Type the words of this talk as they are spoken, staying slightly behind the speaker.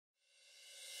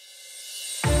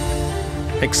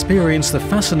Experience the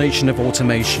fascination of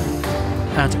automation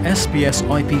at SPS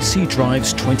IPC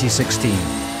Drives 2016.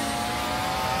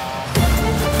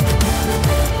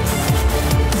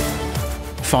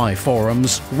 5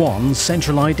 forums, 1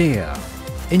 central idea.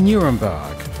 In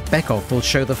Nuremberg, Beckhoff will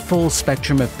show the full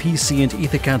spectrum of PC and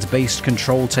EtherCAT-based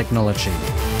control technology.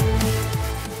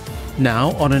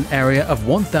 Now on an area of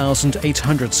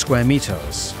 1,800 square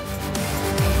meters.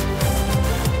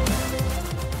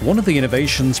 One of the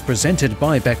innovations presented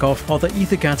by Beckhoff are the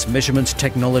EtherCAT measurement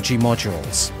technology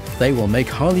modules. They will make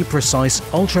highly precise,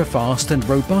 ultra-fast and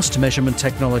robust measurement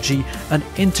technology an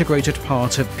integrated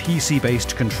part of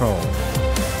PC-based control.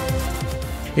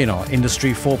 In our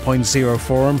Industry 4.0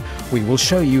 forum, we will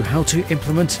show you how to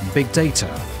implement big data,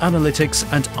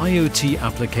 analytics and IoT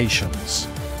applications.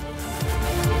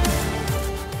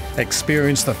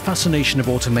 Experience the fascination of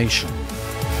automation.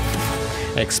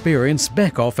 Experience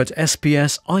Beckhoff at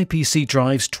SPS IPC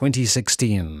Drives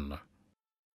 2016.